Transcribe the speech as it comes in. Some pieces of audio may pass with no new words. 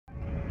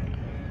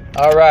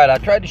All right, I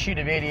tried to shoot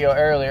a video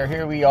earlier.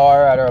 Here we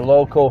are at our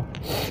local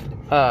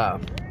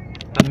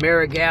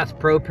AmeriGas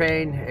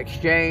propane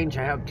exchange.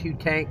 I have 2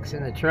 tanks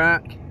in the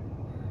trunk.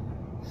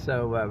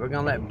 So we're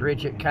gonna let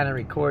Bridget kind of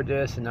record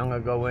this, and I'm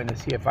gonna go in and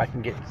see if I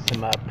can get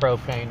some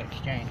propane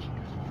exchange.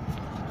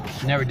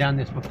 Never done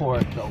this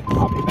before, so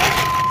I'll be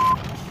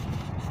back.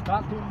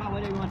 Talk to him about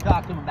whatever you want to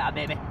talk to him about,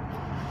 baby.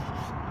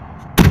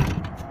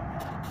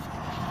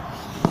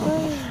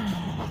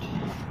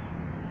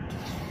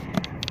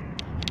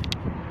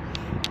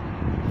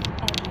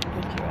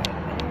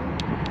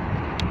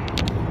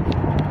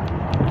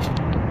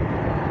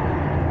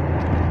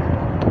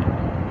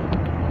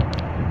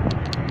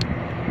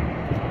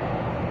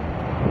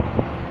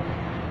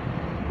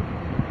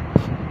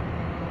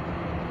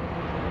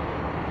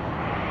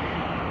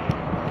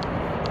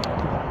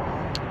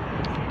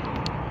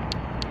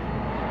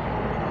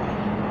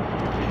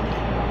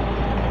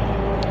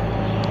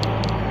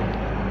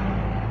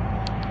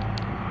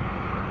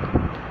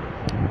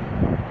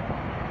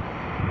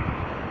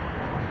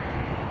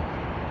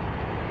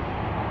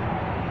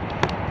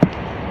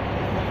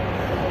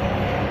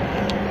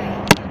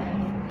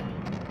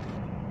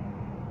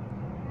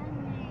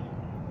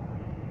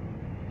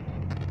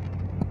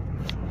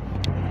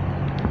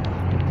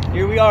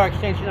 Here we are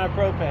exchanging our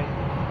propane.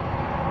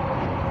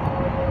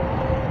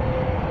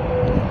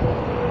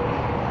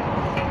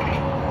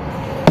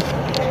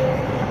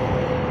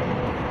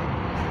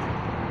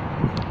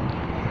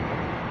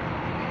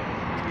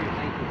 Here,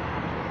 thank you.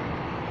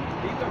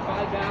 These are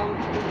 5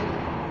 gallons.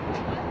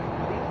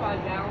 These 5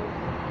 gallons.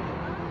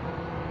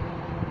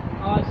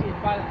 Oh, I see,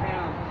 it's by the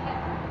pound.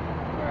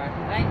 All right,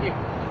 thank you.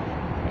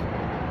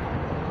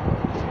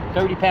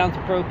 30 pounds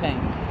of propane.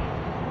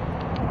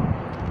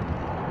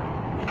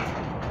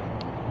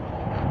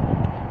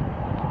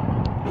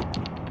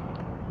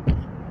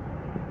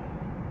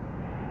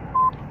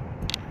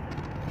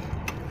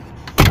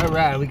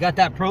 Alright, we got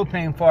that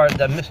propane for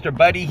the Mr.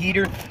 Buddy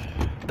heater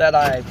that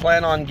I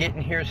plan on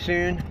getting here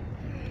soon.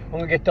 I'm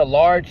going to get the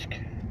large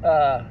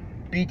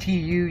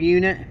BTU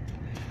unit,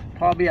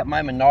 probably at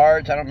my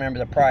Menards. I don't remember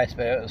the price,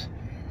 but it was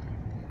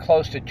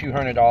close to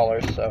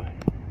 $200. So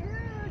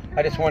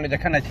I just wanted to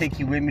kind of take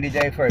you with me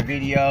today for a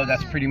video.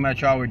 That's pretty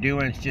much all we're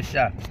doing. It's just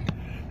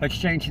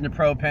exchanging the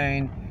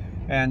propane.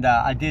 And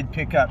I did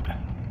pick up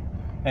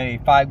a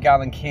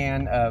 5-gallon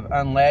can of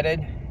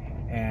unleaded,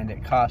 and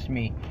it cost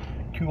me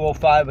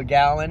 $2.05 a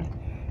gallon,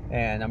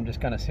 and I'm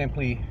just going to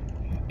simply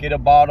get a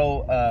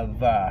bottle of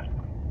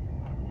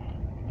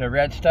the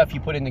red stuff you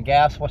put in the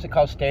gas. What's it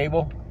called?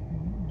 Stable.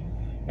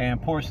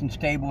 And pour some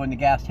Stable in the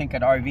gas tank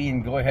at RV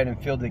and go ahead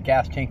and fill the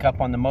gas tank up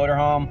on the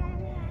motorhome.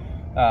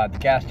 The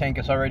gas tank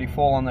is already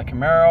full on the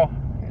Camaro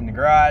in the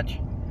garage.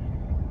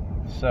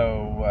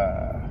 So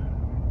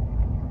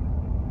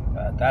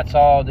that's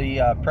all the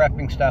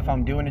prepping stuff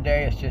I'm doing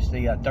today. It's just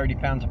the 30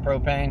 pounds of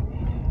propane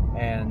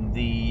and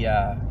the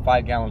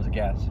 5 gallons of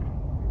gas.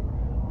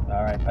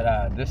 All right,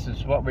 but this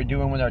is what we're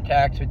doing with our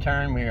tax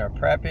return. We are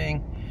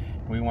prepping.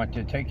 We want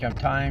to take some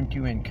time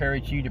to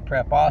encourage you to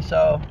prep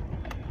also,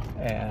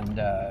 and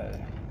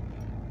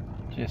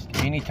just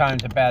any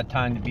time's a bad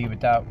time to be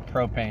without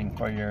propane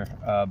for your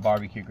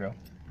barbecue grill.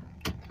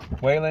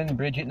 Waylon,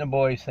 Bridget, and the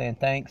boys saying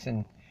thanks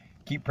and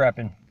keep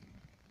prepping.